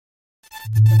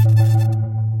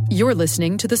You're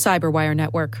listening to the Cyberwire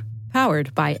Network,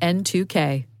 powered by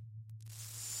N2K.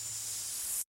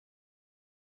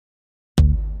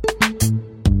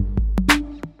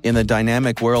 In the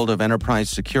dynamic world of enterprise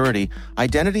security,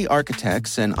 identity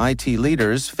architects and IT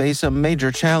leaders face a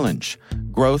major challenge.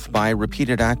 Growth by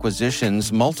repeated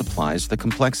acquisitions multiplies the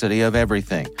complexity of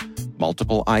everything.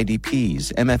 Multiple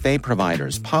IDPs, MFA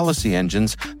providers, policy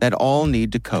engines that all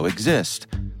need to coexist.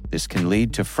 This can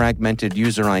lead to fragmented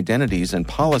user identities and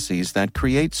policies that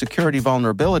create security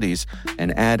vulnerabilities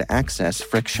and add access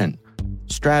friction.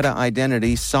 Strata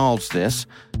Identity solves this.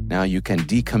 Now you can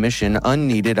decommission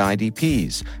unneeded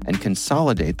IDPs and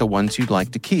consolidate the ones you'd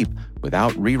like to keep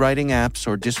without rewriting apps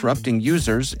or disrupting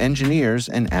users, engineers,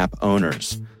 and app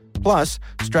owners. Plus,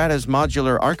 Strata's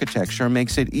modular architecture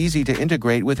makes it easy to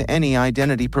integrate with any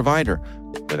identity provider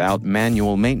without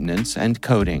manual maintenance and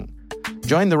coding.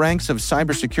 Join the ranks of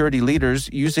cybersecurity leaders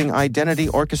using identity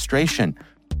orchestration.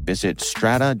 Visit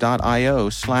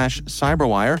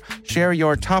strata.io/cyberwire, share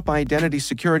your top identity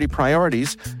security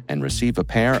priorities, and receive a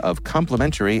pair of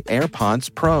complimentary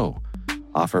AirPods Pro.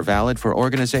 Offer valid for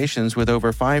organizations with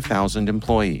over 5,000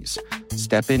 employees.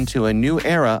 Step into a new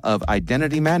era of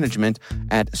identity management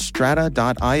at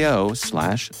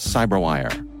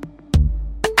strata.io/cyberwire.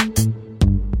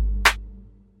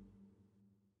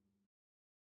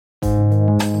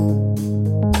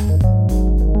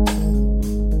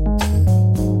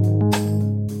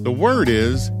 The word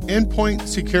is endpoint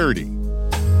security.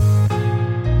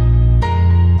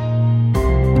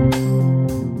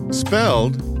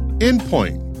 Spelled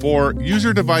endpoint for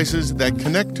user devices that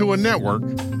connect to a network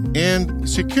and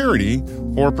security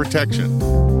for protection.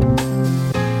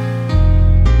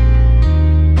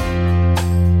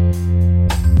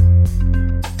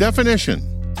 Definition: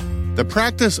 the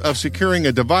practice of securing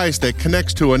a device that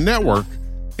connects to a network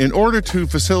in order to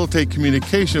facilitate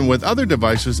communication with other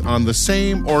devices on the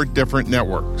same or different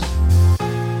networks.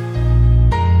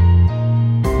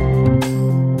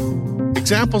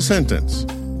 Example sentence: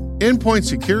 endpoint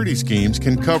security schemes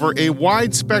can cover a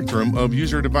wide spectrum of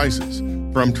user devices,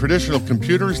 from traditional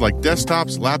computers like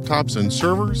desktops, laptops, and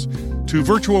servers, to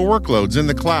virtual workloads in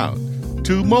the cloud,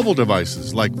 to mobile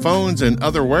devices like phones and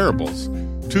other wearables,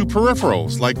 to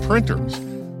peripherals like printers,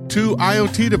 to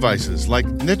IoT devices like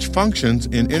niche functions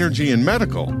in energy and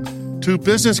medical, to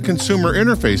business consumer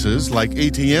interfaces like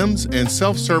ATMs and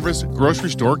self-service grocery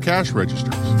store cash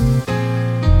registers.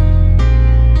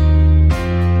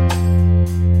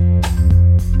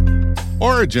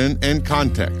 Origin and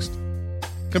context.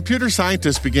 Computer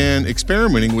scientists began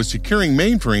experimenting with securing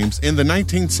mainframes in the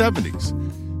 1970s.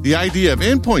 The idea of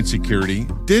endpoint security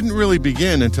didn't really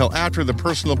begin until after the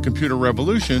personal computer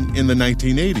revolution in the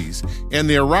 1980s and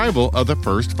the arrival of the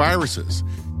first viruses.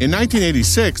 In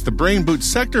 1986, the Brain Boot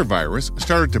Sector virus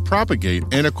started to propagate,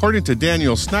 and according to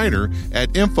Daniel Snyder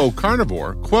at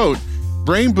InfoCarnivore, quote,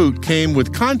 "Brain Boot came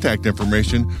with contact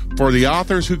information for the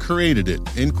authors who created it,"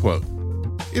 end quote.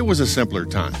 It was a simpler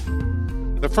time.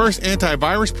 The first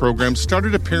antivirus programs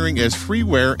started appearing as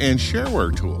freeware and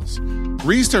shareware tools.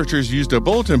 Researchers used a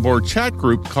bulletin board chat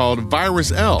group called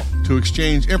VirusL to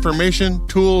exchange information,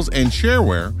 tools, and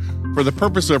shareware for the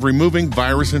purpose of removing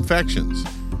virus infections.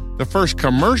 The first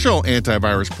commercial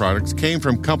antivirus products came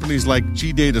from companies like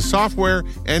GData Software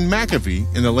and McAfee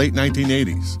in the late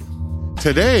 1980s.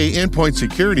 Today, endpoint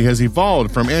security has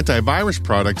evolved from antivirus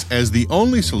products as the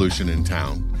only solution in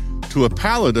town to a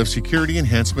palette of security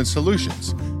enhancement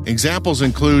solutions. Examples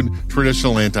include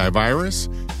traditional antivirus,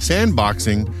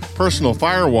 sandboxing, personal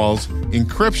firewalls,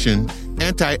 encryption,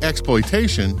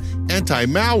 anti-exploitation,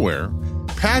 anti-malware,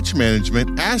 patch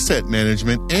management, asset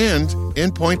management, and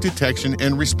endpoint detection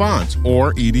and response,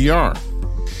 or EDR.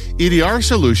 EDR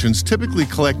solutions typically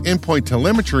collect endpoint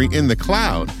telemetry in the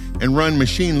cloud and run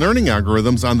machine learning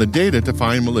algorithms on the data to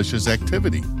find malicious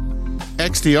activity.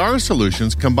 XDR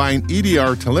solutions combine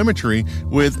EDR telemetry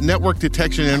with network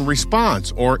detection and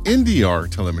response, or NDR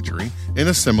telemetry, in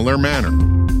a similar manner.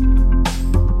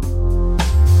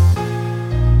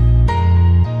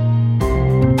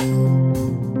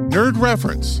 Nerd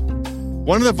reference.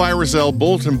 One of the VirusL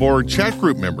bulletin board chat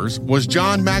group members was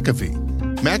John McAfee.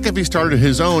 McAfee started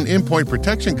his own endpoint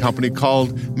protection company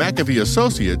called McAfee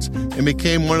Associates and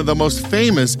became one of the most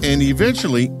famous and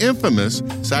eventually infamous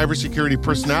cybersecurity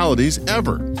personalities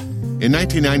ever. In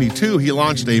 1992, he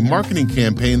launched a marketing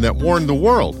campaign that warned the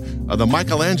world of the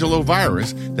Michelangelo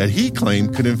virus that he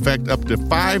claimed could infect up to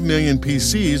 5 million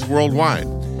PCs worldwide.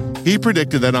 He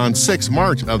predicted that on 6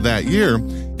 March of that year,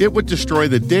 it would destroy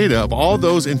the data of all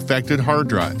those infected hard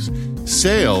drives.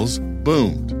 Sales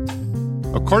boomed.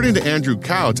 According to Andrew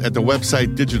Couts at the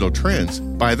website Digital Trends,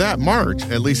 by that March,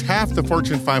 at least half the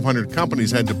Fortune 500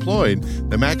 companies had deployed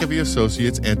the McAfee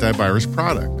Associates antivirus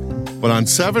product. But on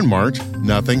 7 March,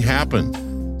 nothing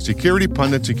happened. Security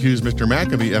pundits accused Mr.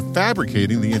 McAfee of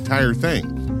fabricating the entire thing.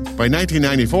 By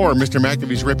 1994, Mr.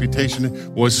 McAfee's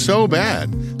reputation was so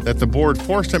bad that the board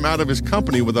forced him out of his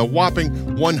company with a whopping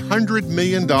 $100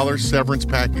 million severance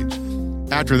package.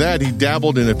 After that, he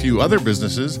dabbled in a few other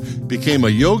businesses, became a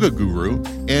yoga guru,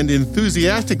 and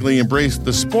enthusiastically embraced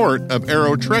the sport of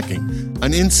aero trekking,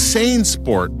 an insane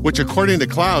sport which, according to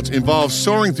Clouds, involves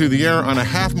soaring through the air on a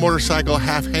half-motorcycle,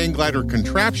 half-hang glider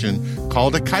contraption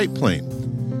called a kite plane.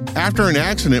 After an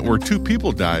accident where 2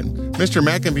 people died, Mr.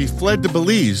 McAfee fled to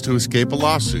Belize to escape a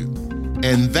lawsuit.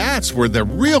 And that's where the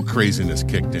real craziness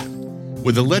kicked in.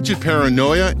 With alleged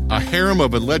paranoia, a harem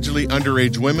of allegedly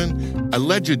underage women,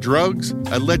 alleged drugs,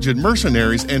 alleged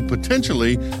mercenaries, and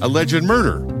potentially alleged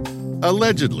murder.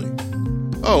 Allegedly.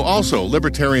 Oh, also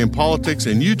libertarian politics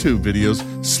and YouTube videos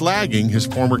slagging his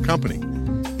former company.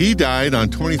 He died on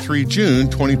 23 June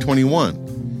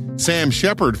 2021. Sam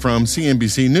Shepard from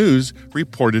CNBC News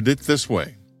reported it this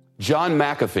way. John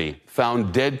McAfee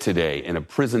found dead today in a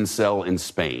prison cell in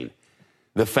Spain.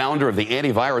 The founder of the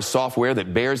antivirus software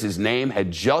that bears his name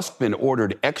had just been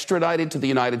ordered extradited to the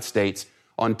United States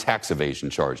on tax evasion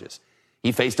charges.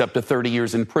 He faced up to 30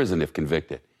 years in prison if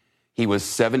convicted. He was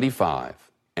 75,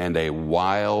 and a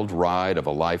wild ride of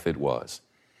a life it was.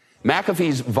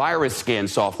 McAfee's virus scan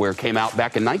software came out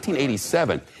back in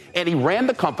 1987, and he ran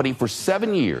the company for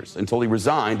 7 years until he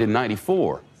resigned in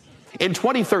 94. In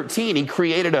 2013, he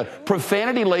created a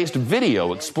profanity-laced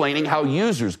video explaining how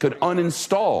users could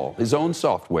uninstall his own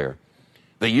software.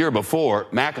 The year before,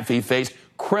 McAfee faced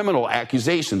criminal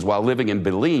accusations while living in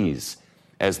Belize.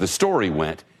 As the story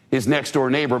went, his next-door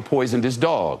neighbor poisoned his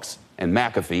dogs, and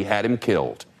McAfee had him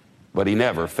killed. But he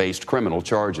never faced criminal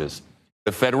charges.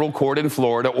 The federal court in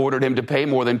Florida ordered him to pay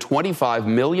more than $25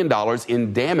 million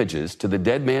in damages to the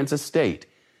dead man's estate.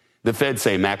 The feds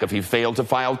say McAfee failed to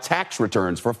file tax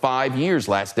returns for 5 years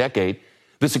last decade.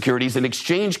 The Securities and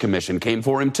Exchange Commission came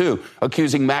for him, too,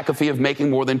 accusing McAfee of making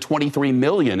more than $23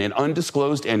 million in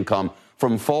undisclosed income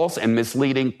from false and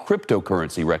misleading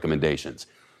cryptocurrency recommendations.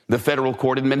 The federal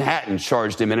court in Manhattan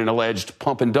charged him in an alleged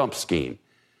pump-and-dump scheme.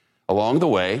 Along the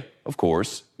way, of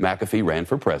course, McAfee ran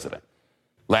for president.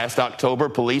 Last October,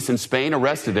 police in Spain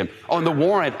arrested him on the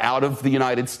warrant out of the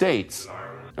United States.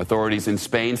 Authorities in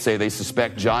Spain say they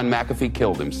suspect John McAfee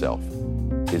killed himself.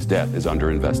 His death is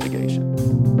under investigation.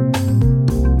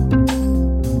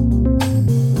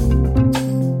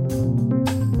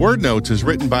 Word Notes is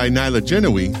written by Nyla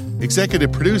Genoe,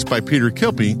 executive produced by Peter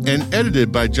Kilpie, and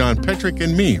edited by John Petrick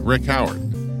and me, Rick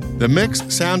Howard. The mix,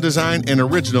 sound design, and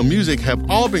original music have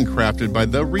all been crafted by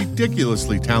the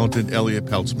ridiculously talented Elliot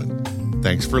Peltzman.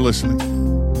 Thanks for listening.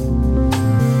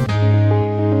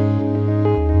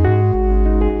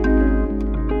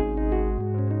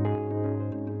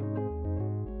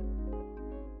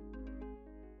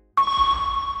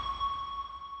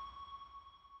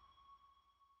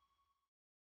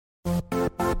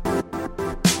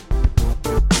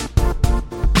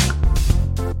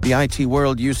 The IT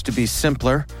world used to be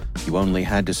simpler. You only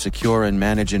had to secure and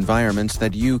manage environments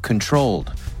that you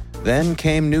controlled. Then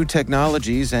came new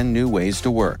technologies and new ways to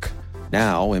work.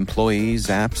 Now, employees,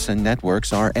 apps, and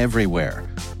networks are everywhere.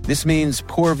 This means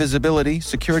poor visibility,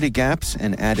 security gaps,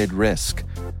 and added risk.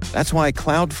 That's why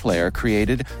Cloudflare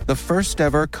created the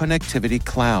first-ever connectivity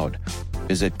cloud.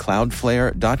 Visit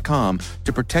cloudflare.com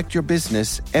to protect your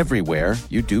business everywhere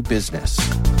you do business.